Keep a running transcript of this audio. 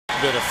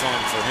bit of fun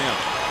for him.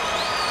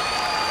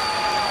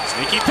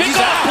 Sneaky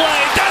pickoff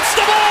play. That's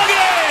the ball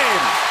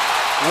game.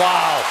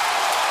 Wow.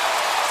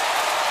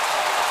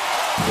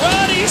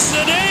 Roddy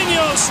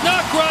Cedeno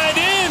snuck right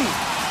in.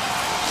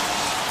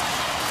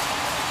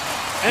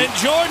 And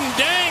Jordan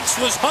Danks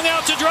was hung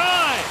out to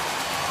dry.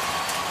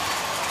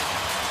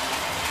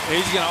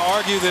 He's going to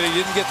argue that he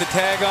didn't get the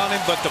tag on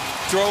him, but the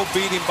throw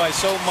beat him by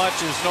so much,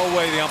 there's no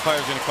way the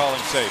umpire's going to call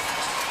him safe.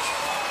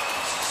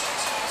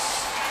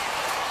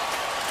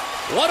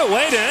 What a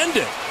way to end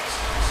it.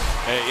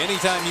 Hey,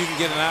 anytime you can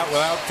get an out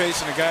without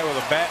facing a guy with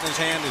a bat in his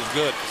hand is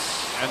good.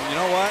 And you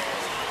know what?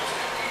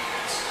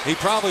 He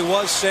probably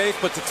was safe,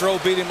 but the throw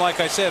beat him, like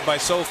I said, by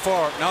so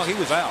far. No, he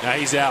was out. Now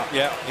he's out.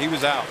 Yeah, he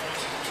was out.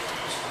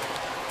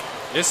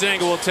 This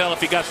angle will tell if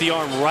he got the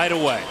arm right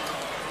away.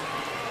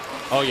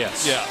 Oh,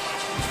 yes. Yeah.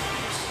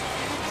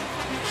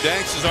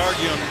 Danks is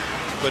arguing,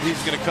 but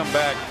he's going to come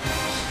back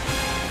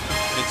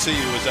and see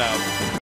he was out.